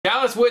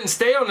Dallas wouldn't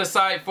stay on the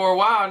site for a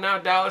while. Now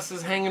Dallas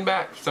is hanging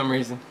back for some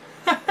reason.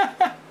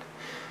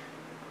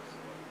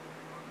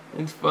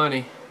 It's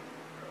funny.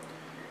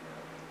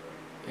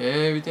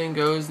 Everything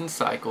goes in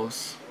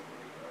cycles.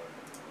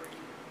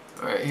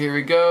 Alright, here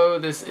we go.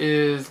 This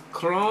is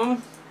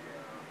Chrome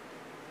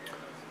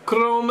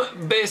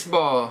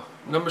Baseball,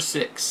 number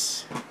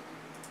 6.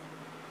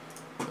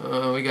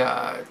 We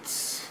got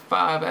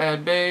 5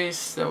 add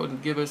base. That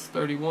would give us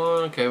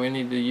 31. Okay, we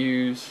need to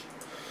use...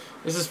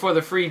 This is for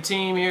the free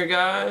team here,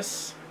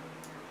 guys.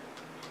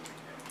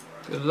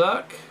 Good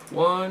luck.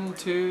 1,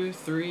 2,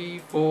 3,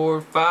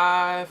 4,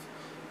 5.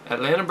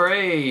 Atlanta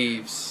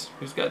Braves.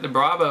 Who's got the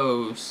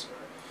Bravos?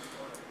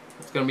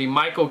 It's going to be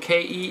Michael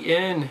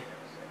K-E-N.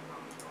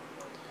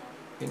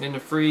 Getting in the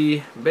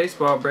free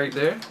baseball break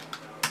there.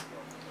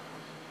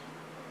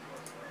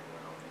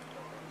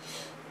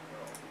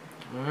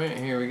 Alright,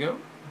 here we go.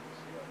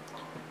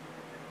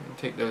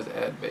 Take those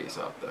add base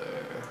off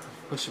there.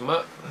 Push them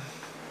up.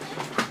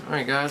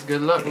 Alright guys,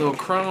 good luck. Little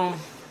Chrome.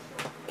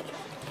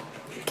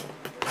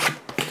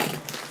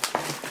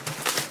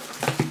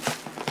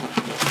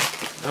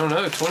 I don't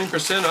know,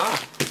 20%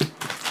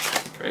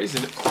 off. Crazy.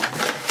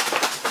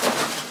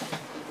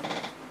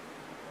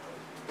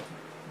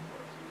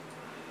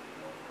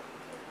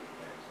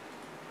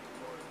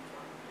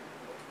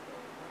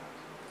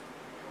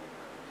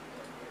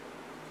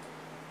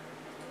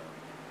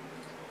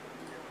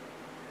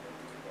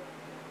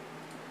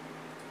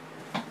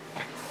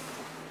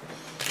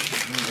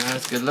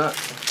 Guys, good luck.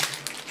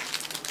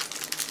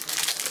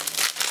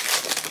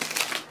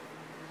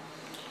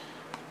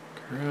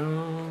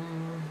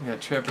 Got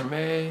Trevor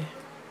May,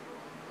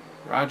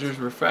 Rogers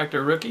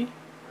Refractor rookie,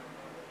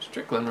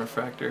 Strickland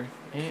Refractor,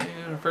 and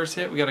our first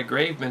hit we got a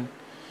Graveman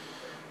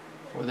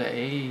for the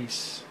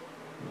A's.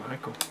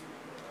 Michael.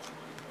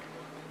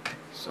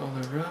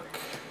 Solar Rook.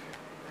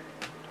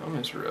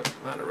 Thomas Rook,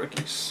 a lot of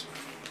rookies.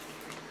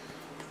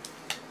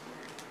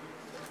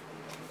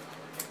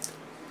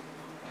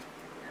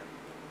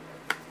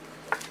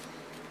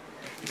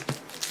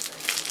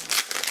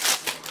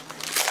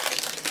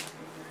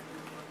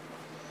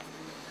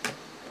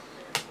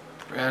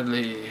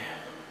 Bradley,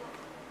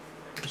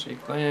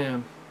 Shake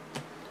Lamb,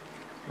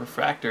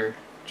 Refractor,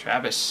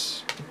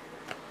 Travis.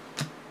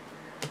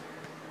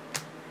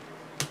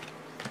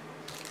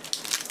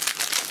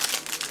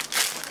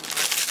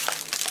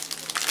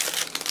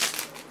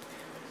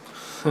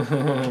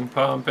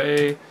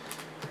 Pompey,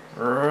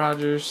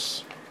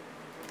 Rogers.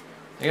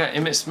 They got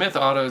Emmett Smith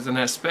autos in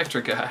that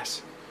Spectra,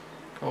 guys.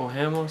 Cole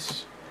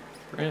Hamels,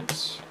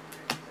 Prince,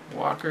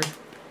 Walker.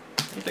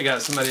 I think they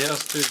got somebody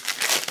else too.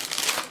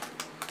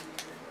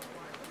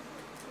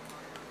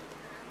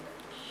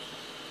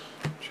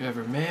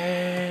 Trevor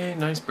May,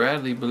 nice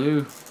Bradley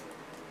blue.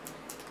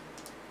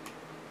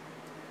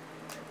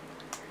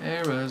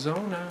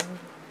 Arizona,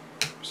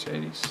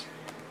 Mercedes.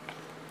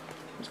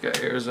 It's got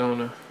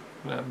Arizona.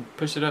 Did I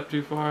push it up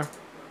too far?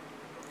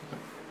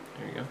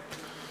 There you go.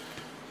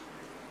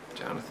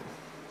 Jonathan.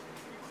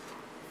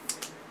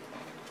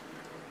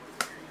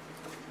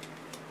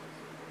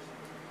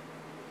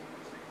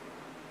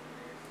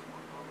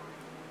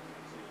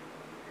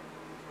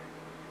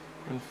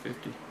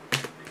 $150.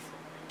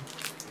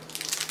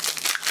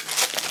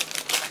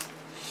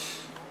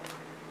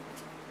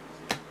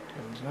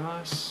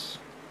 Gonzalez,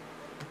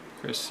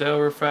 Chris Sale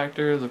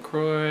Refractor,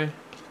 LaCroix,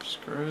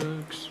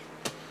 Scruggs,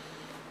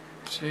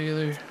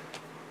 Taylor,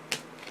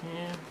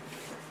 yeah.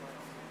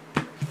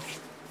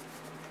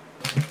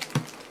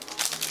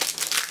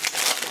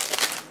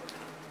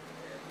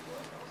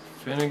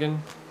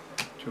 Finnegan,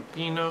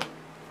 Chopino,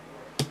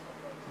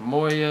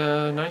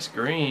 Moya, nice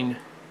green,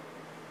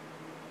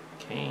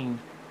 Kane,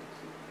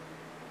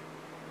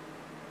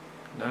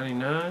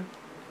 99,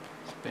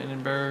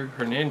 Spanenberg,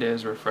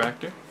 Hernandez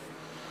Refractor.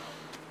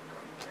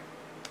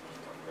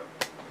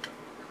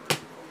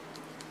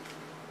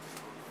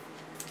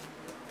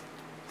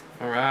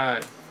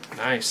 Alright,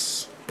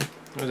 nice.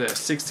 What was that,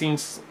 16,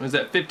 was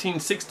that 15,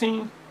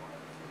 16?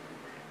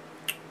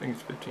 I think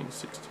it's 15,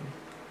 16.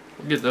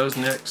 We'll get those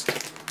next.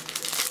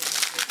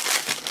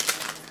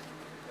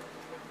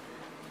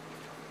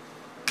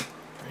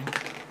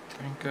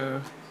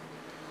 Franco.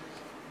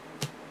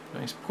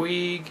 Nice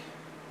Puig.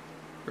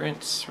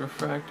 Brent's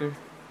Refractor.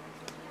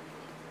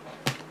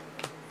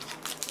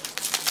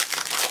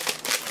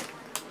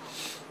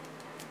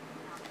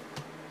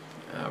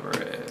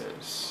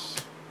 Alvarez.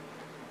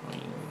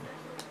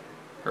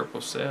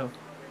 Purple Cell.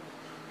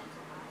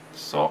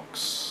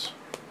 Socks.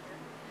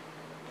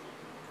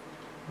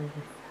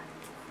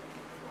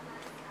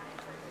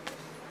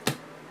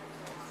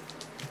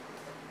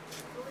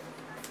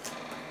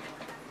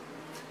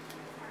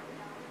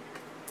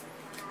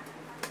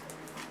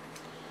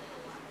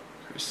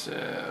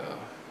 Cell.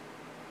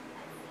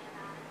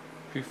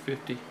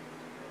 250.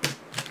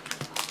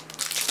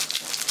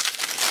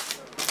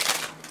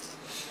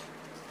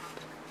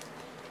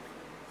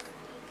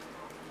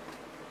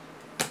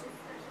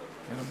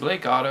 And a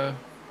Blake auto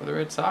for the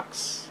Red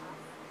Sox.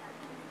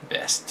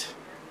 Best.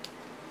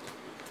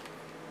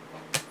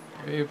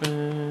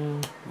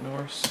 Raven,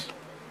 Norse.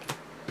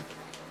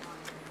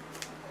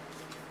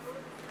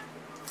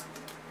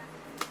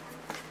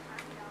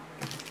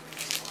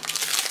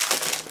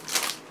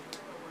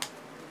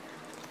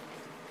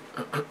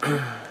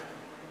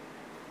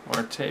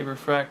 Marte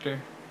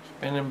refractor,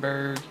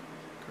 Spanenberg,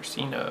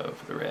 Corsino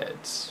for the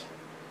Reds.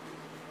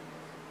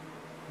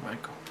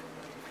 Michael.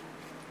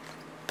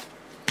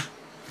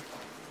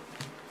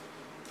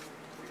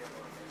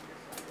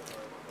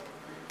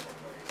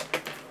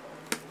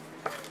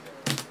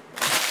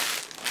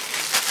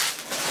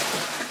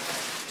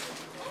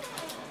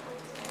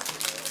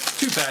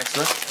 Two packs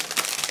left.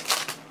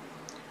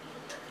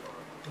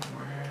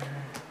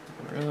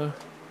 Gorilla.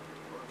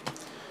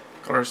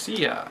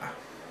 Garcia.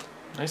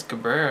 Nice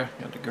Cabrera.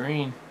 Got the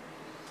green.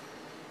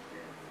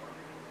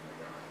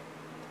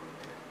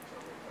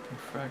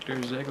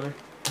 Refractor Ziegler.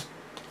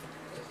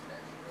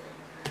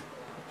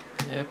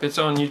 Yep, it's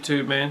on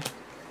YouTube, man.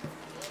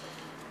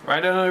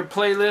 Right under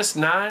playlist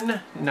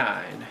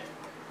 9-9.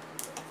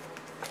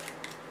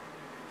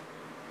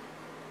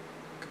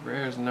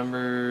 Cabrera's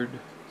numbered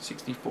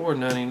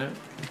 64.99.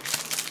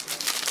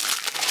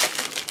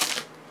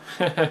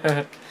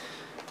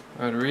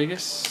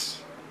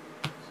 Rodriguez.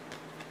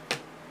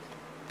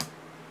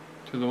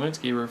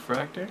 Tulowitzki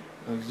refractor.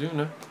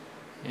 Ozuna.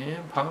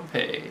 And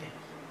Pompey.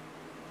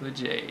 The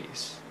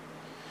Jays.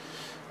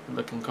 Good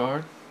looking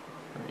card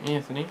for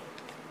Anthony.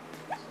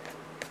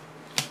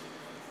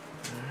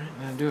 Alright,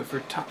 that'll do it for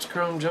Topps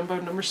Chrome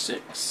Jumbo number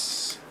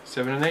 6.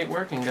 7 and 8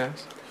 working,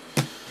 guys.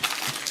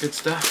 Good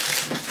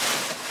stuff.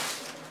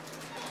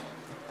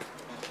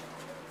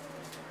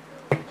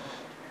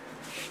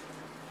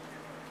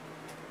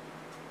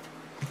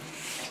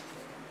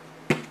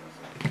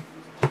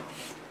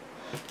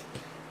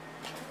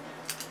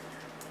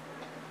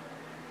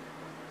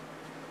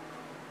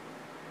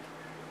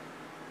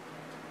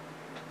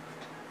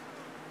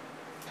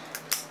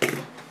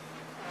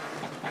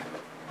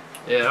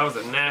 Yeah, that was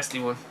a nasty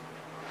one.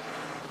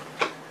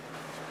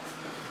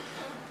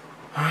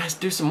 Alright, let's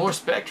do some more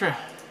Spectra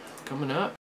coming up.